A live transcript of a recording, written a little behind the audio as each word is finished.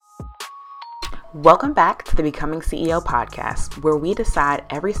Welcome back to the Becoming CEO podcast, where we decide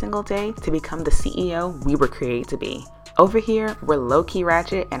every single day to become the CEO we were created to be. Over here, we're low-key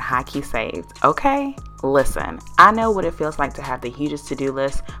ratchet and high-key saved, okay? Listen, I know what it feels like to have the hugest to-do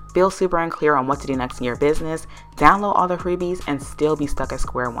list, feel super unclear on what to do next in your business, download all the freebies, and still be stuck at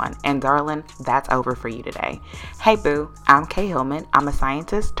square one. And darling, that's over for you today. Hey boo, I'm Kay Hillman. I'm a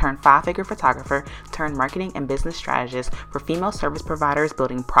scientist turned five-figure photographer turned marketing and business strategist for female service providers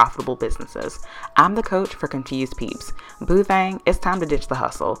building profitable businesses. I'm the coach for confused peeps. Boo thang, it's time to ditch the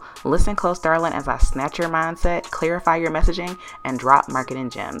hustle. Listen close, darling, as I snatch your mindset, clarify your messaging, and drop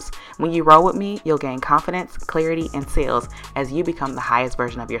marketing gems. When you roll with me, you'll gain confidence, clarity, and sales as you become the highest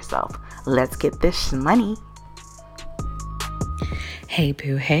version of yourself. Let's get this money. Hey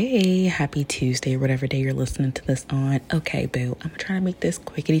boo, hey, happy Tuesday, whatever day you're listening to this on. Okay boo, I'm trying to make this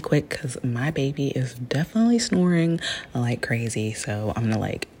quickity quick because my baby is definitely snoring like crazy. So I'm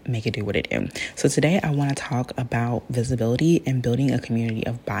gonna make it do what it do. So today I want to talk about visibility and building a community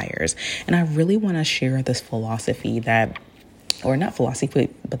of buyers. And I really want to share this philosophy or not philosophy,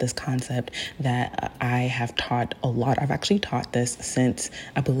 but this concept that I have taught a lot. I've actually taught this since,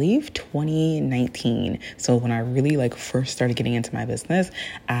 I believe, 2019. So when I really first started getting into my business,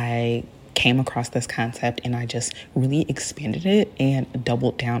 I came across this concept and I just really expanded it and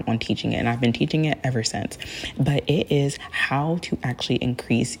doubled down on teaching it. And I've been teaching it ever since. But it is how to actually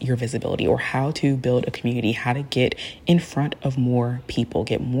increase your visibility or how to build a community, how to get in front of more people,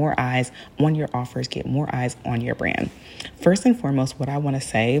 get more eyes on your offers, get more eyes on your brand. First and foremost, what I want to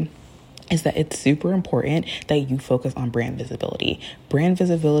say is that it's super important that you focus on brand visibility. Brand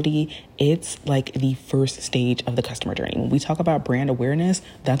visibility, it's like the first stage of the customer journey. When we talk about brand awareness,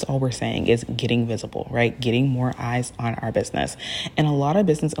 that's all we're saying is getting visible, right? Getting more eyes on our business. And a lot of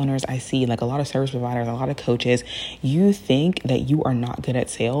business owners I see, a lot of service providers, a lot of coaches, you think that you are not good at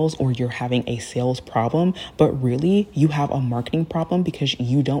sales or you're having a sales problem, but really you have a marketing problem because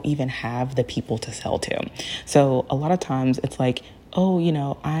you don't even have the people to sell to. So a lot of times it's like, oh,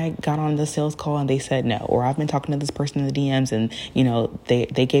 I got on the sales call and they said no, or I've been talking to this person in the DMs and,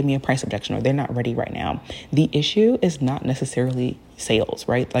 they gave me a price objection or they're not ready right now. The issue is not necessarily sales,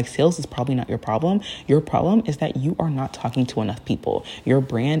 right? Sales is probably not your problem. Your problem is that you are not talking to enough people. Your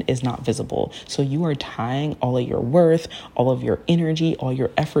brand is not visible. So you are tying all of your worth, all of your energy, all your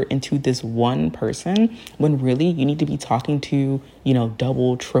effort into this one person when really you need to be talking to,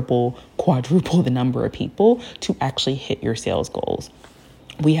 double, triple, quadruple the number of people to actually hit your sales goals.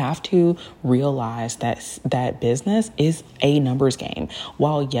 We have to realize that business is a numbers game.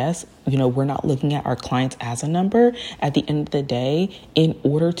 While yes, we're not looking at our clients as a number, at the end of the day, in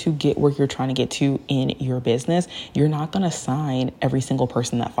order to get where you're trying to get to in your business, you're not going to sign every single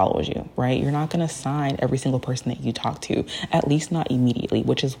person that follows you, right? You're not going to sign every single person that you talk to, at least not immediately,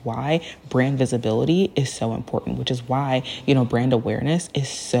 which is why brand visibility is so important, which is why, brand awareness is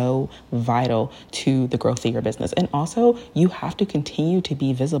so vital to the growth of your business. And also you have to continue to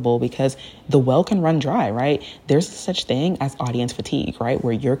be visible because the well can run dry, right? There's such thing as audience fatigue, right?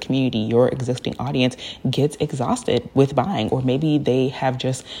 Where your community, your existing audience gets exhausted with buying, or maybe they have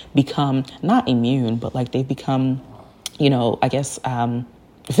just become not immune, but they've become,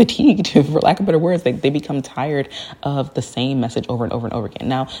 fatigued, for lack of better words. They become tired of the same message over and over and over again.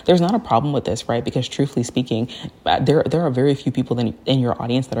 Now, there's not a problem with this, right? Because truthfully speaking, there are very few people in your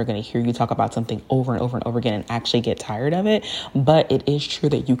audience that are going to hear you talk about something over and over and over again and actually get tired of it. But it is true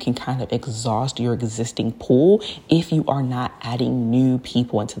that you can kind of exhaust your existing pool if you are not adding new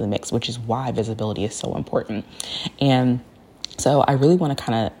people into the mix, which is why visibility is so important. And so I really want to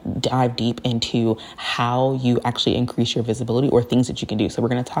kind of dive deep into how you actually increase your visibility or things that you can do. So we're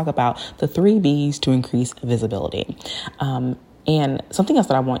going to talk about the 3 B's to increase visibility. And something else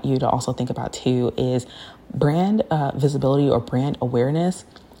that I want you to also think about too is brand visibility or brand awareness.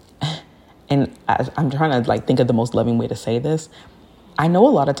 And I'm trying to think of the most loving way to say this. I know a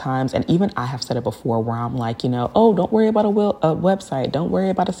lot of times, and even I have said it before, where I'm like, oh, don't worry about a website. Don't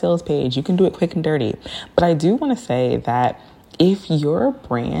worry about a sales page. You can do it quick and dirty. But I do want to say that if your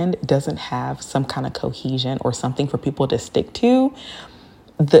brand doesn't have some kind of cohesion or something for people to stick to,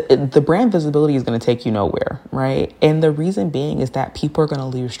 the brand visibility is going to take you nowhere, right? And the reason being is that people are going to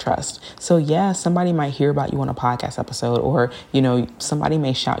lose trust. So yeah, somebody might hear about you on a podcast episode, or somebody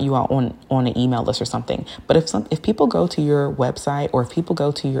may shout you out on an email list or something. But if people go to your website or if people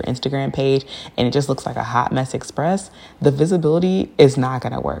go to your Instagram page and it just looks like a hot mess express, the visibility is not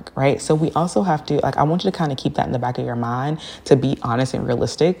going to work, right? So we also have to I want you to kind of keep that in the back of your mind to be honest and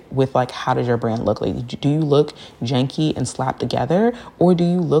realistic with how does your brand look like? Do you look janky and slapped together, or do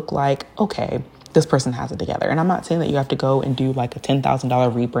you look like, okay, this person has it together. And I'm not saying that you have to go and do like a $10,000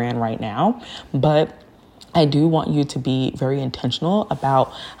 rebrand right now, but I do want you to be very intentional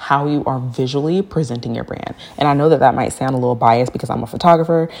about how you are visually presenting your brand. And I know that that might sound a little biased because I'm a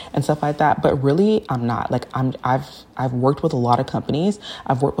photographer and stuff like that, but really I'm not. Like I've worked with a lot of companies,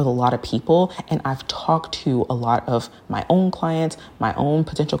 I've worked with a lot of people, and I've talked to a lot of my own clients, my own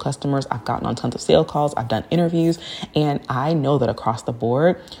potential customers. I've gotten on tons of sales calls, I've done interviews, and I know that across the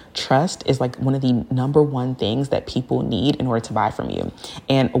board, trust is like one of the number one things that people need in order to buy from you.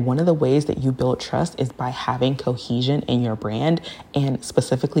 And one of the ways that you build trust is by having cohesion in your brand and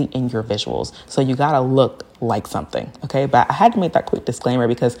specifically in your visuals. So you got to look like something. Okay. But I had to make that quick disclaimer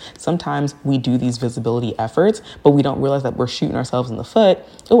because sometimes we do these visibility efforts, but we don't realize that we're shooting ourselves in the foot.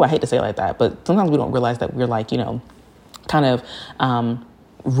 Oh, I hate to say it like that, but sometimes we don't realize that we're like, kind of,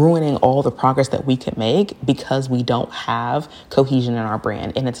 ruining all the progress that we could make because we don't have cohesion in our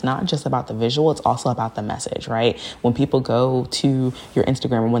brand. And it's not just about the visual, it's also about the message, right? When people go to your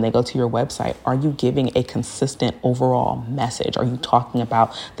Instagram and when they go to your website, are you giving a consistent overall message? Are you talking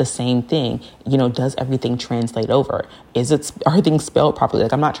about the same thing? Does everything translate over? Are things spelled properly?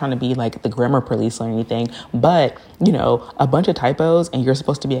 Like, I'm not trying to be like the grammar police or anything, but a bunch of typos and you're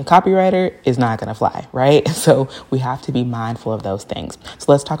supposed to be a copywriter is not going to fly, right? So we have to be mindful of those things.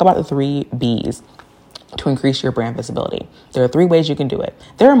 So let's talk about the 3 B's to increase your brand visibility. There are 3 ways you can do it.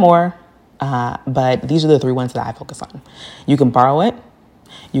 There are more, but these are the 3 ones that I focus on. You can borrow it,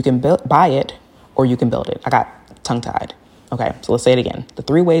 you can buy it, or you can build it. I got tongue-tied. Okay, so let's say it again. The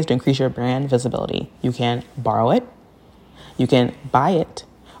 3 ways to increase your brand visibility. You can borrow it, you can buy it,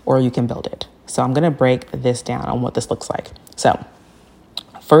 or you can build it. So I'm going to break this down on what this looks like. So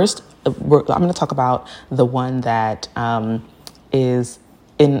first, I'm going to talk about the one that is,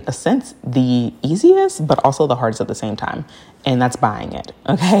 in a sense, the easiest, but also the hardest at the same time. And that's buying it.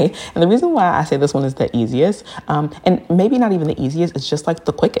 Okay. And the reason why I say this one is the easiest, and maybe not even the easiest, it's just like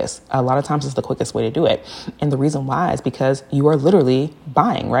the quickest. A lot of times it's the quickest way to do it. And the reason why is because you are literally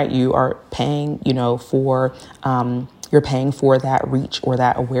buying, right? You are paying, you're paying for that reach or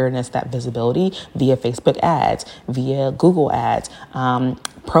that awareness, that visibility via Facebook ads, via Google ads,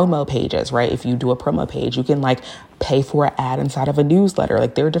 promo pages, right? If you do a promo page, you can pay for an ad inside of a newsletter.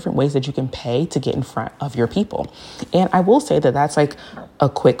 Like, there are different ways that you can pay to get in front of your people. And I will say that that's like a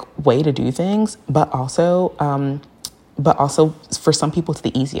quick way to do things, but also for some people it's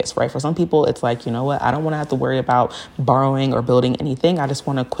the easiest, right? For some people it's like, you know what, I don't want to have to worry about borrowing or building anything. I just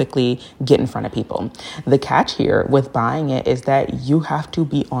want to quickly get in front of people. The catch here with buying it is that you have to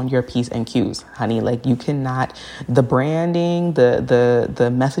be on your P's and Q's, honey. Like, you cannot, the branding, the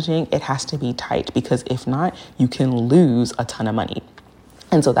messaging, it has to be tight, because if not, you can lose a ton of money.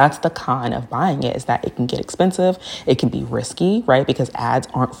 And so that's the con of buying it, is that it can get expensive. It can be risky, right? Because ads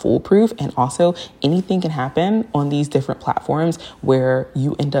aren't foolproof. And also anything can happen on these different platforms where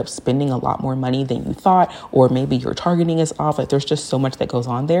you end up spending a lot more money than you thought, or maybe your targeting is off. Like, there's just so much that goes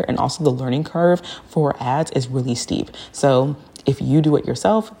on there. And also the learning curve for ads is really steep. So if you do it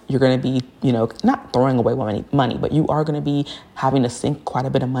yourself, you're going to be, not throwing away money, but you are going to be having to sink quite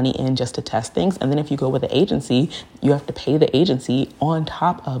a bit of money in just to test things. And then if you go with the agency, you have to pay the agency on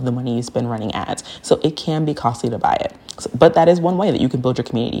top of the money you spend running ads. So it can be costly to buy it. But that is one way that you can build your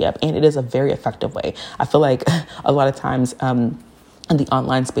community up. And it is a very effective way. I feel like a lot of times, in the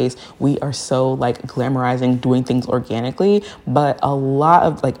online space, we are so glamorizing doing things organically, but a lot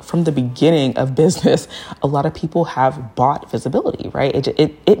of from the beginning of business, a lot of people have bought visibility, right?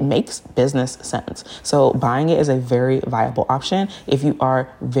 It makes business sense. So buying it is a very viable option if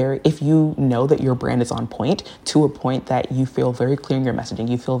you know that your brand is on point, to a point that you feel very clear in your messaging,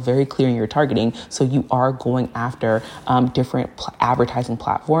 you feel very clear in your targeting. So you are going after different advertising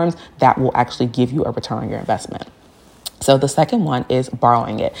platforms that will actually give you a return on your investment. So the second one is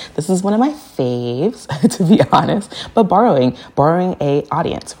borrowing it. This is one of my faves, to be honest, but borrowing a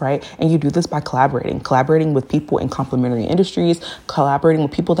audience, right? And you do this by collaborating with people in complementary industries, collaborating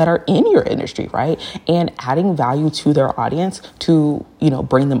with people that are in your industry, right? And adding value to their audience to,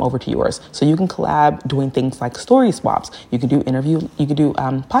 bring them over to yours. So you can collab doing things like story swaps. You can do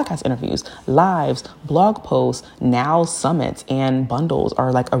podcast interviews, lives, blog posts. Now summits and bundles are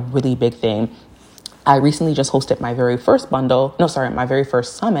a really big thing. I recently just hosted my very first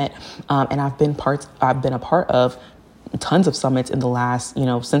summit. And I've been a part of tons of summits in the last,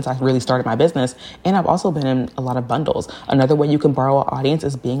 since I really started my business. And I've also been in a lot of bundles. Another way you can borrow an audience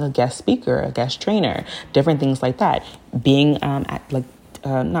is being a guest speaker, a guest trainer, different things like that. Being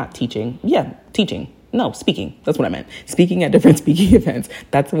teaching. No, speaking. That's what I meant. Speaking at different speaking events.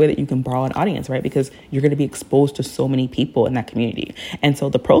 That's the way that you can borrow an audience, right? Because you're going to be exposed to so many people in that community. And so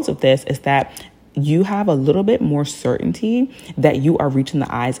the pros of this is that you have a little bit more certainty that you are reaching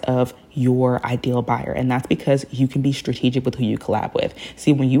the eyes of your ideal buyer. And that's because you can be strategic with who you collab with.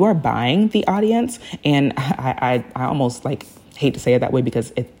 See, when you are buying the audience, and I almost like hate to say it that way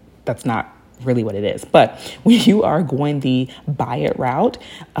because that's not really what it is. But when you are going the buy it route,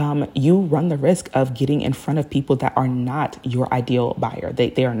 you run the risk of getting in front of people that are not your ideal buyer.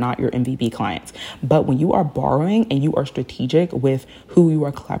 They are not your MVP clients. But when you are borrowing and you are strategic with who you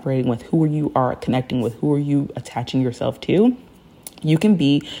are collaborating with, who you are connecting with, who are you attaching yourself to, you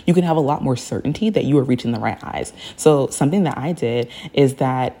can have a lot more certainty that you are reaching the right eyes. So something that I did is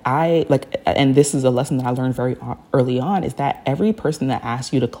that and this is a lesson that I learned very early on, is that every person that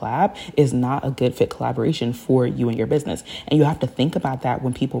asks you to collab is not a good fit collaboration for you and your business. And you have to think about that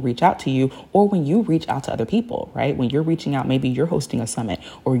when people reach out to you or when you reach out to other people, right? When you're reaching out, maybe you're hosting a summit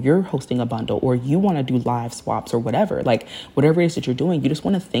or you're hosting a bundle or you want to do live swaps or whatever, like whatever it is that you're doing, you just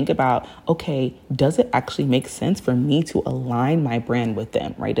want to think about, okay, does it actually make sense for me to align my brand with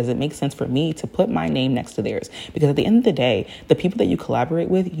them, right? Does it make sense for me to put my name next to theirs? Because at the end of the day, the people that you collaborate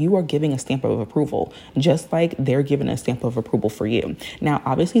with, you are giving a stamp of approval, just like they're giving a stamp of approval for you. Now,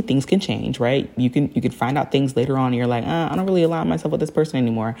 obviously things can change, right? You can find out things later on and you're like, I don't really align myself with this person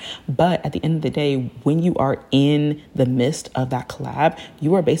anymore. But at the end of the day, when you are in the midst of that collab,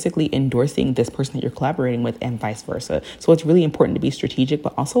 you are basically endorsing this person that you're collaborating with and vice versa. So it's really important to be strategic,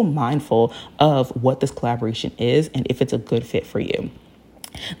 but also mindful of what this collaboration is and if it's a good fit for you.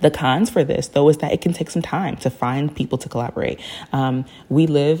 The cons for this, though, is that it can take some time to find people to collaborate. We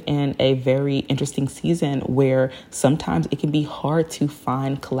live in a very interesting season where sometimes it can be hard to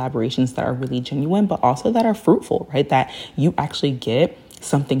find collaborations that are really genuine, but also that are fruitful, right? That you actually get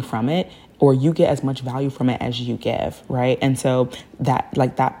something from it, or you get as much value from it as you give, right? And so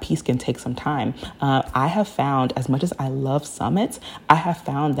that piece can take some time. I have found, as much as I love summits, I have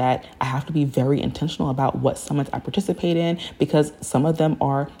found that I have to be very intentional about what summits I participate in because some of them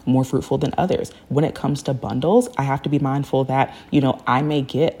are more fruitful than others. When it comes to bundles, I have to be mindful that, I may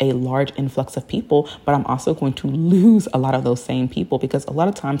get a large influx of people, but I'm also going to lose a lot of those same people because a lot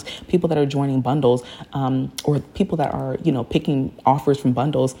of times people that are joining bundles or people that are, picking offers from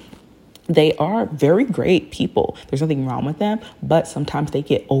bundles, they are very great people. There's nothing wrong with them, but sometimes they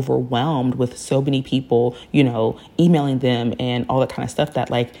get overwhelmed with so many people, emailing them and all that kind of stuff that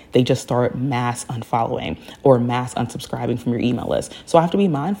they just start mass unfollowing or mass unsubscribing from your email list. So I have to be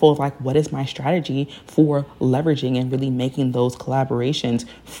mindful of what is my strategy for leveraging and really making those collaborations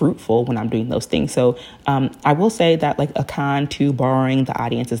fruitful when I'm doing those things. So I will say that a con to borrowing the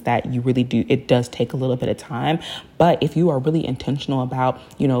audience is that it does take a little bit of time. But if you are really intentional about,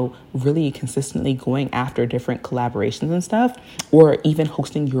 really consistently going after different collaborations and stuff, or even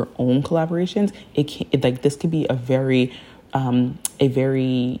hosting your own collaborations, this could be a very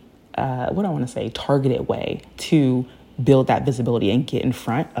targeted way to build that visibility and get in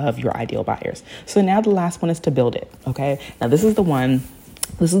front of your ideal buyers. So now the last one is to build it. Okay. Now this is the one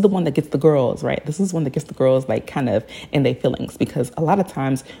that gets the girls, right? This is one that gets the girls kind of in their feelings because a lot of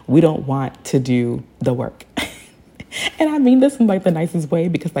times we don't want to do the work. And I mean this in the nicest way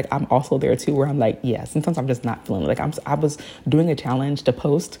because I'm also there too, where I'm sometimes I'm just not feeling it. I was doing a challenge to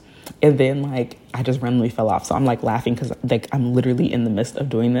post and then I just randomly fell off. So I'm laughing because I'm literally in the midst of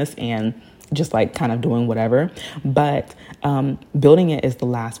doing this and just kind of doing whatever. But building it is the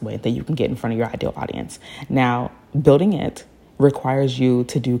last way that you can get in front of your ideal audience. Now, building it requires you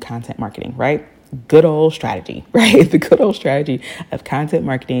to do content marketing, right? Good old strategy, right? The good old strategy of content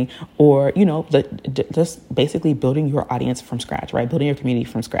marketing or, just basically building your audience from scratch, right? Building your community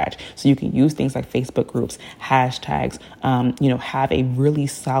from scratch. So you can use things like Facebook groups, hashtags, have a really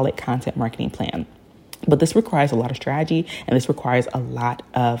solid content marketing plan. But this requires a lot of strategy and this requires a lot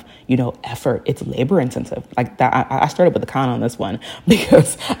of, effort. It's labor intensive. I started with a con on this one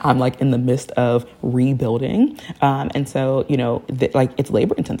because I'm in the midst of rebuilding. And so, it's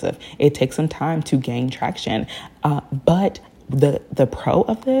labor intensive. It takes some time to gain traction. But the pro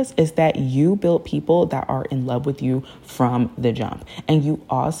of this is that you build people that are in love with you from the jump. And you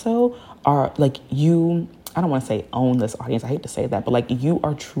also are I don't want to say own this audience. I hate to say that, but you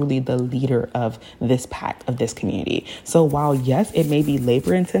are truly the leader of this pack, of this community. So while yes, it may be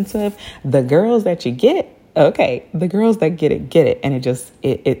labor intensive, the girls that you get, the girls that get it. And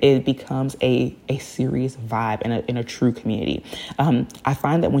it becomes a serious vibe and a true community. I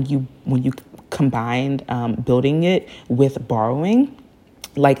find that when you combined building it with borrowing,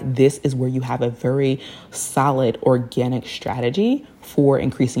 this is where you have a very solid organic strategy for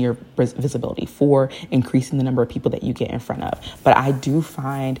increasing your visibility, for increasing the number of people that you get in front of. But I do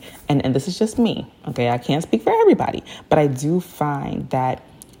find, and this is just me, okay, I can't speak for everybody, but I do find that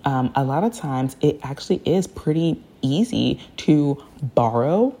a lot of times it actually is pretty easy to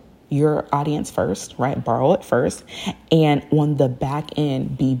borrow your audience first, right? Borrow it first. And on the back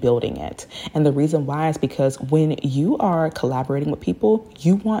end, be building it. And the reason why is because when you are collaborating with people,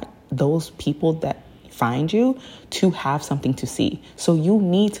 you want those people that find you to have something to see. So you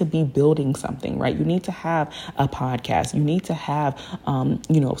need to be building something, right? You need to have a podcast. You need to have,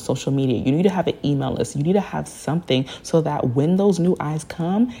 social media. You need to have an email list. You need to have something so that when those new eyes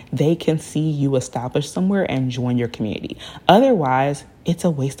come, they can see you established somewhere and join your community. Otherwise, it's a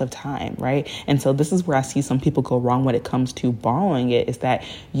waste of time, right? And so this is where I see some people go wrong when it comes to borrowing it, is that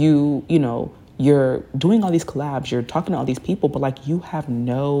you're doing all these collabs, you're talking to all these people, but like you have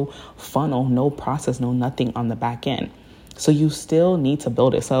no funnel, no process, no nothing on the back end. So you still need to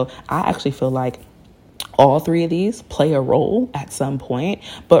build it. So I actually feel like all three of these play a role at some point,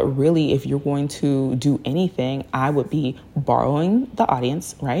 but really if you're going to do anything, I would be borrowing the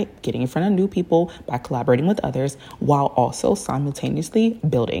audience, right? Getting in front of new people by collaborating with others while also simultaneously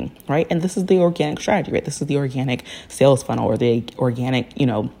building, right? And this is the organic strategy, right? This is the organic sales funnel or the organic,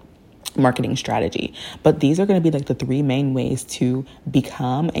 marketing strategy. But these are going to be like the three main ways to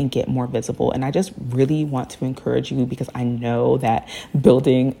become and get more visible. And I just really want to encourage you, because I know that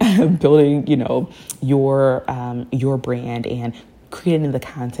building, your brand and creating the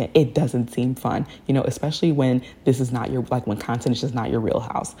content, it doesn't seem fun, especially when this is not when content is just not your real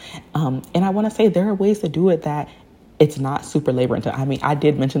house. And I want to say there are ways to do it that it's not super labor intensive. I mean, I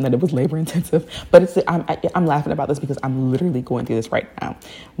did mention that it was labor intensive, but I'm laughing about this because I'm literally going through this right now.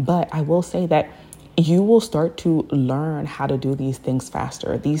 But I will say that you will start to learn how to do these things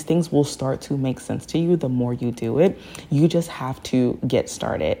faster. These things will start to make sense to you the more you do it. You just have to get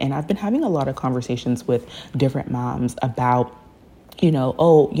started. And I've been having a lot of conversations with different moms about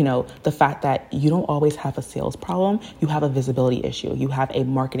the fact that you don't always have a sales problem. You have a visibility issue. You have a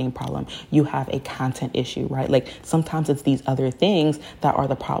marketing problem. You have a content issue, right? Like sometimes it's these other things that are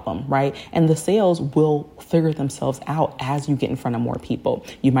the problem, right? And the sales will figure themselves out as you get in front of more people.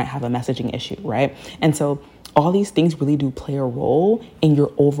 You might have a messaging issue, right? And so all these things really do play a role in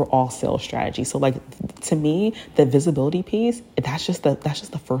your overall sales strategy. So like to me, the visibility piece, that's just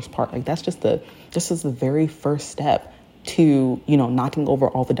the first part. Like that's just the very first step to, knocking over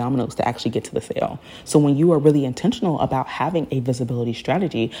all the dominoes to actually get to the sale. So when you are really intentional about having a visibility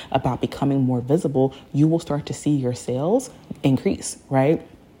strategy, about becoming more visible, you will start to see your sales increase, right?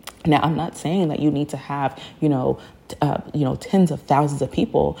 Now, I'm not saying that you need to have, tens of thousands of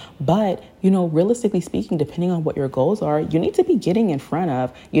people, but, realistically speaking, depending on what your goals are, you need to be getting in front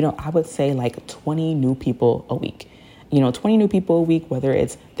of, I would say like 20 new people a week. 20 new people a week, whether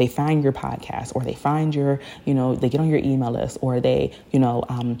it's they find your podcast or they find your, they get on your email list or they,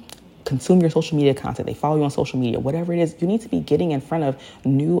 consume your social media content, they follow you on social media, whatever it is, you need to be getting in front of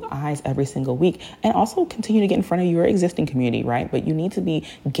new eyes every single week, and also continue to get in front of your existing community, right? But you need to be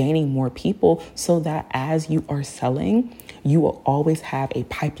gaining more people so that as you are selling, you will always have a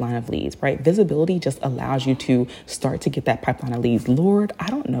pipeline of leads, right? Visibility just allows you to start to get that pipeline of leads. Lord, I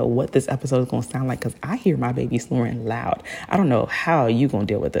don't know what this episode is going to sound like because I hear my baby snoring loud. I don't know how you going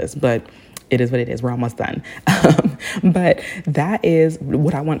to deal with this, but it is what it is. We're almost done. But that is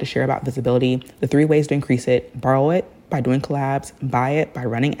what I wanted to share about visibility. The 3 ways to increase it: borrow it by doing collabs, buy it by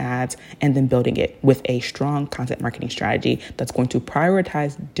running ads, and then building it with a strong content marketing strategy that's going to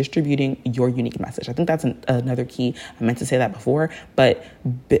prioritize distributing your unique message. I think that's another key. I meant to say that before, but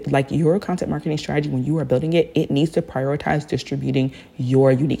like your content marketing strategy, when you are building it, it needs to prioritize distributing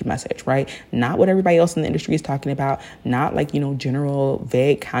your unique message, right? Not what everybody else in the industry is talking about, not like, general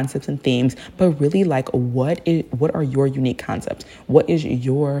vague concepts and themes, but really like what are your unique concepts? What is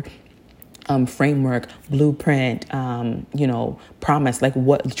your framework, blueprint, promise, like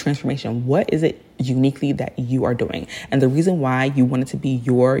what transformation, what is it uniquely that you are doing? And the reason why you want it to be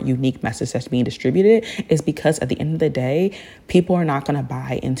your unique message that's being distributed is because at the end of the day, people are not going to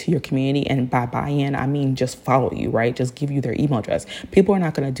buy into your community. And by buy-in, I mean just follow you, right? Just give you their email address. People are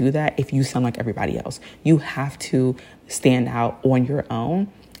not going to do that if you sound like everybody else. You have to stand out on your own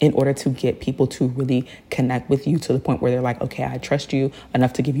in order to get people to really connect with you to the point where they're like, okay, I trust you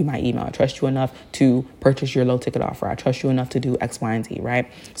enough to give you my email. I trust you enough to purchase your low ticket offer. I trust you enough to do X, Y, and Z,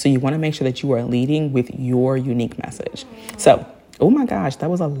 right? So you want to make sure that you are leading with your unique message. So, oh my gosh,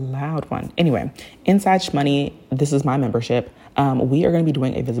 that was a loud one. Anyway, Inside Shmoney, this is my membership. We are going to be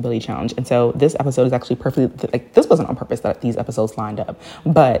doing a visibility challenge. And so this episode is actually perfectly, like, this wasn't on purpose that these episodes lined up,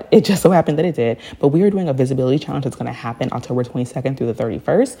 but it just so happened that it did. But we are doing a visibility challenge that's going to happen October 22nd through the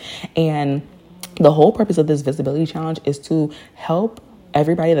 31st. And the whole purpose of this visibility challenge is to help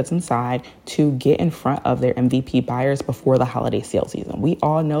everybody that's inside to get in front of their MVP buyers before the holiday sale season. We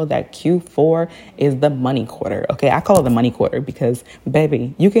all know that Q4 is the money quarter. Okay, I call it the money quarter because,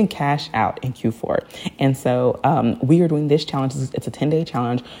 baby, you can cash out in Q4. And so we are doing this challenge. It's a 10-day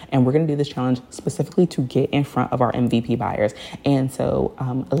challenge, and we're going to do this challenge specifically to get in front of our MVP buyers. And so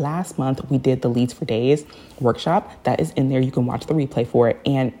last month we did the Leads for Days workshop. That is in there. You can watch the replay for it.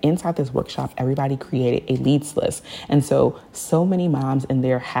 And inside this workshop, everybody created a leads list. And so many moms in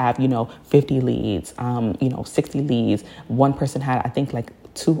there have, 50 leads, 60 leads. One person had, I think, like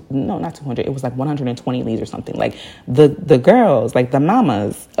not 200. It was like 120 leads or something. Like the girls, like the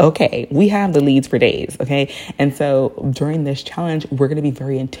mamas. Okay, we have the Leads for Days. Okay. And so during this challenge, we're going to be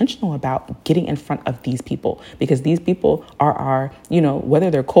very intentional about getting in front of these people, because these people are our, whether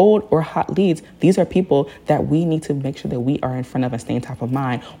they're cold or hot leads, these are people that we need to make sure that we are in front of and staying top of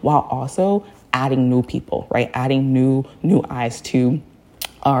mind, while also adding new people, right? Adding new eyes to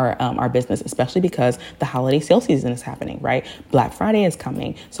our business, especially because the holiday sales season is happening, right? Black Friday is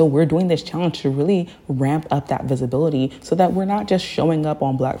coming. So we're doing this challenge to really ramp up that visibility so that we're not just showing up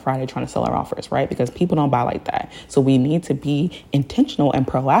on Black Friday trying to sell our offers, right? Because people don't buy like that. So we need to be intentional and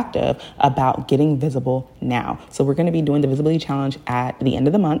proactive about getting visible now. So we're going to be doing the visibility challenge at the end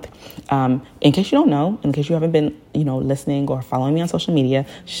of the month. In case you don't know, in case you haven't been, listening or following me on social media,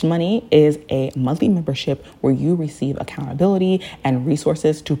 Shmoney is a monthly membership where you receive accountability and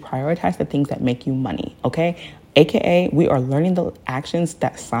resources to prioritize the things that make you money, okay? AKA, we are learning the actions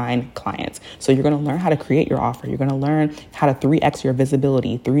that sign clients. So you're going to learn how to create your offer. You're going to learn how to 3x your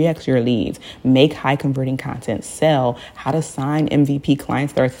visibility, 3x your leads, make high converting content, sell, how to sign MVP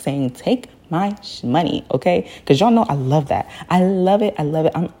clients that are saying, take my money, okay? Because y'all know I love that. I love it.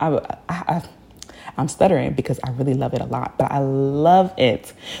 I'm stuttering because I really love it a lot, but I love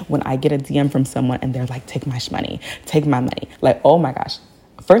it when I get a DM from someone and they're like, take my shmoney, take my money. Like, oh my gosh.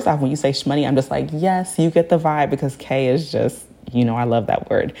 First off, when you say shmoney, I'm just like, yes, you get the vibe, because K is just, I love that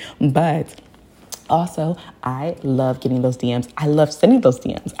word. But also, I love getting those DMs. I love sending those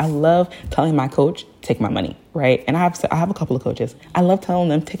DMs. I love telling my coach, take my money, right? And I have a couple of coaches. I love telling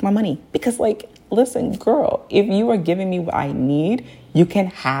them, take my money, because listen, girl, if you are giving me what I need, you can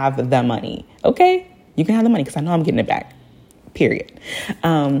have the money, okay? You can have the money because I know I'm getting it back, period.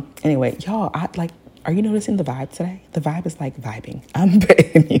 Anyway, y'all, are you noticing the vibe today? The vibe is like vibing. But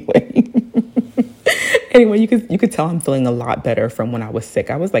anyway, you could tell I'm feeling a lot better from when I was sick.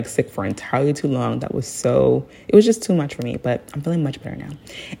 I was sick for entirely too long. It was just too much for me, but I'm feeling much better now.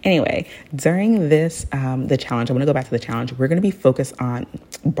 Anyway, during this, the challenge, I want to go back to the challenge. We're going to be focused on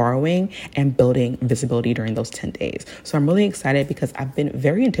borrowing and building visibility during those 10 days. So I'm really excited because I've been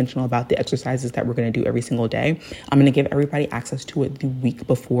very intentional about the exercises that we're going to do every single day. I'm going to give everybody access to it the week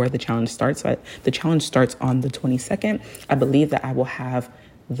before the challenge starts. So the challenge starts on the 22nd. I believe that I will have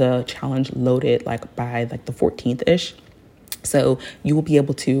the challenge loaded by the 14th-ish. So you will be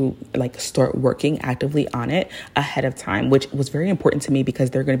able to start working actively on it ahead of time, which was very important to me because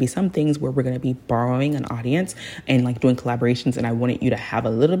there are going to be some things where we're going to be borrowing an audience and doing collaborations. And I wanted you to have a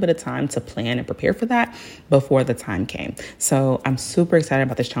little bit of time to plan and prepare for that before the time came. So I'm super excited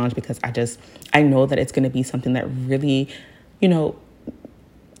about this challenge because I know that it's going to be something that really,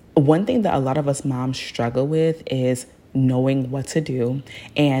 one thing that a lot of us moms struggle with is knowing what to do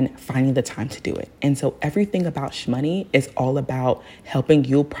and finding the time to do it. And so everything about Shmoney is all about helping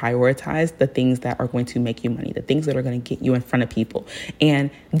you prioritize the things that are going to make you money, the things that are going to get you in front of people,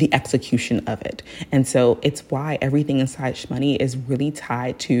 and the execution of it. And so it's why everything inside Shmoney is really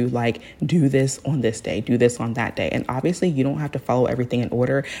tied to do this on this day, do this on that day. And obviously you don't have to follow everything in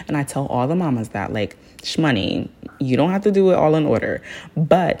order. And I tell all the mamas that Shmoney, you don't have to do it all in order,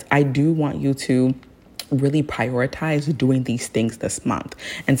 but I do want you to really prioritize doing these things this month.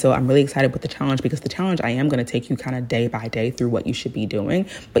 And so I'm really excited with the challenge because the challenge, I am going to take you kind of day by day through what you should be doing,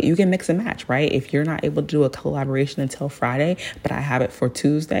 but you can mix and match, right? If you're not able to do a collaboration until Friday, but I have it for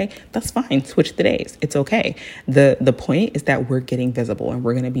Tuesday, that's fine. Switch the days. It's okay. The point is that we're getting visible and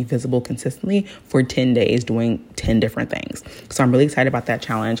we're going to be visible consistently for 10 days doing 10 different things. So I'm really excited about that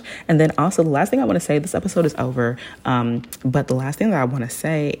challenge. And then also the last thing I want to say, this episode is over. But the last thing that I want to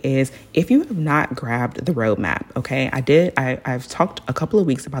say is if you have not grabbed the roadmap, okay? I've talked a couple of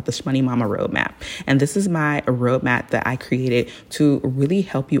weeks about the Shmoney Mama roadmap. And this is my roadmap that I created to really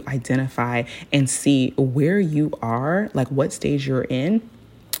help you identify and see where you are, what stage you're in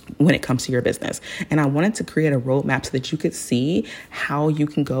when it comes to your business. And I wanted to create a roadmap so that you could see how you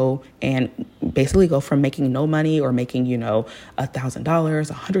can go and basically go from making no money or making, $1,000,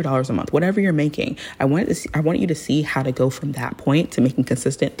 $100 a month, whatever you're making. I want you to see how to go from that point to making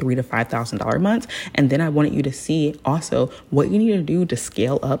consistent $3,000 to $5,000 months. And then I wanted you to see also what you need to do to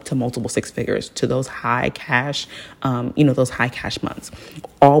scale up to multiple six figures, to those high cash, those high cash months,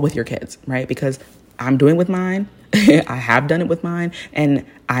 all with your kids, right? Because I'm doing with mine. I have done it with mine, and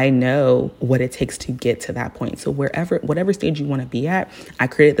I know what it takes to get to that point. So whatever stage you want to be at, I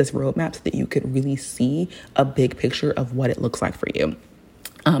created this roadmap so that you could really see a big picture of what it looks like for you.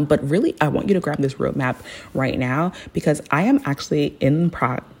 But really, I want you to grab this roadmap right now because I am actually in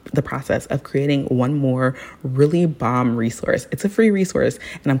the process of creating one more really bomb resource. It's a free resource,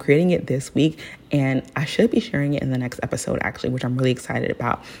 and I'm creating it this week, and I should be sharing it in the next episode, actually, which I'm really excited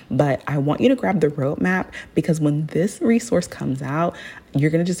about. But I want you to grab the roadmap because when this resource comes out,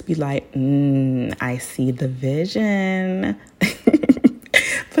 you're going to just be like, I see the vision.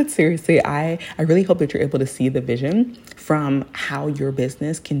 But seriously, I really hope that you're able to see the vision from how your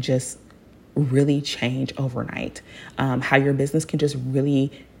business can just really change overnight, how your business can just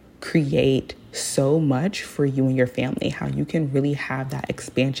really create so much for you and your family, how you can really have that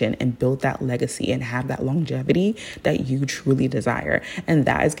expansion and build that legacy and have that longevity that you truly desire. And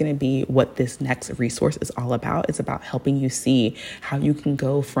that is going to be what this next resource is all about. It's about helping you see how you can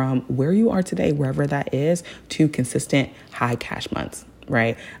go from where you are today, wherever that is, to consistent high cash months,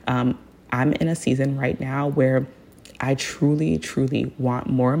 right? I'm in a season right now where I truly, truly want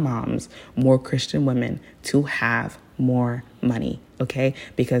more moms, more Christian women to have more money, okay?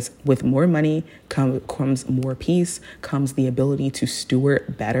 Because with more money comes more peace, comes the ability to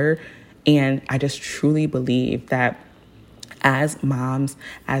steward better. And I just truly believe that as moms,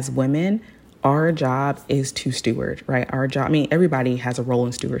 as women, our job is to steward, right? Our job, everybody has a role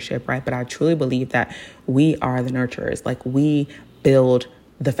in stewardship, right? But I truly believe that we are the nurturers. Like, we build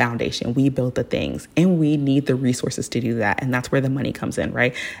the foundation, we build the things, and we need the resources to do that. And that's where the money comes in,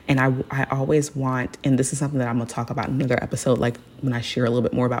 right? And I always want, and this is something that I'm going to talk about in another episode, like when I share a little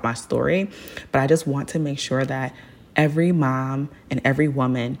bit more about my story, but I just want to make sure that every mom and every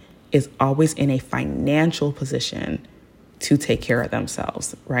woman is always in a financial position to take care of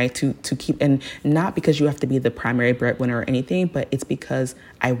themselves, right? To keep, and not because you have to be the primary breadwinner or anything, but it's because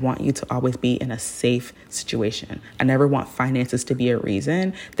I want you to always be in a safe situation. I never want finances to be a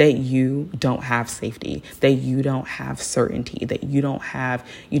reason that you don't have safety, that you don't have certainty, that you don't have,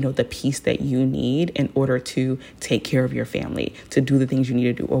 the peace that you need in order to take care of your family, to do the things you need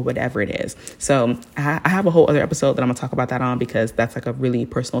to do, or whatever it is. So I have a whole other episode that I'm gonna talk about that on, because that's like a really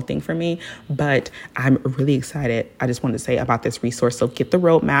personal thing for me, but I'm really excited. I just wanted to say about this resource. So get the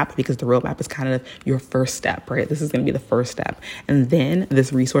roadmap, because the roadmap is kind of your first step, right? This is going to be the first step. And then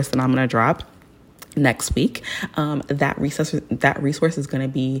this resource that I'm going to drop next week, that resource is going to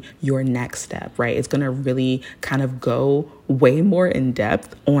be your next step, right? It's going to really kind of go way more in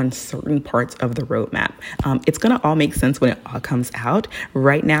depth on certain parts of the roadmap. It's going to all make sense when it all comes out.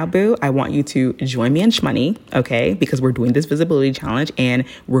 Right now, boo, I want you to join me in Shmoney, okay? Because we're doing this visibility challenge, and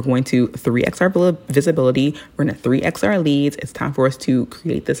we're going to 3x our visibility. We're going to 3x our leads. It's time for us to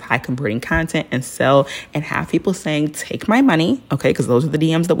create this high converting content and sell and have people saying, take my money, okay? Because those are the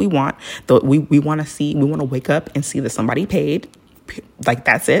DMs that we want. We want to wake up and see that somebody paid. Like,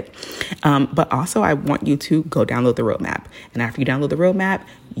 that's it. But also I want you to go download the roadmap. And after you download the roadmap,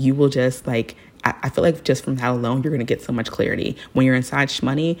 you will just I feel like just from that alone, you're going to get so much clarity. When you're inside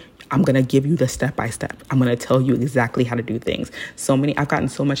Shmoney, I'm going to give you the step-by-step. I'm going to tell you exactly how to do things. I've gotten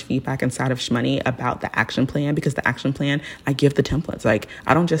so much feedback inside of Shmoney about the action plan, because the action plan, I give the templates. Like,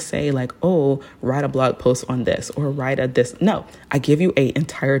 I don't just say write a blog post on this or write this. No, I give you an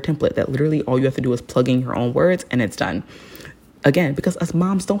entire template that literally all you have to do is plug in your own words and it's done. Again, because us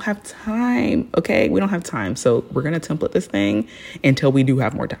moms don't have time, okay? We don't have time. So we're going to template this thing until we do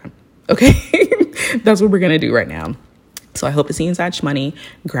have more time, okay? That's what we're going to do right now. So I hope to see you inside Shmoney.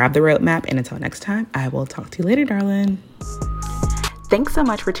 Grab the roadmap, and until next time, I will talk to you later, darling. Thanks so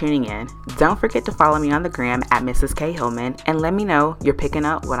much for tuning in. Don't forget to follow me on the gram at Mrs. K. Hillman, and let me know you're picking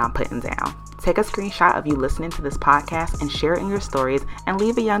up what I'm putting down. Take a screenshot of you listening to this podcast and share it in your stories, and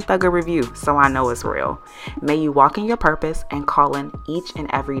leave a Young Thug a review so I know it's real. May you walk in your purpose and call in each and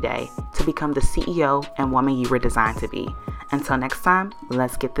every day to become the CEO and woman you were designed to be. Until next time,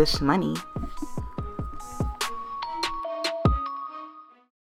 let's get this money.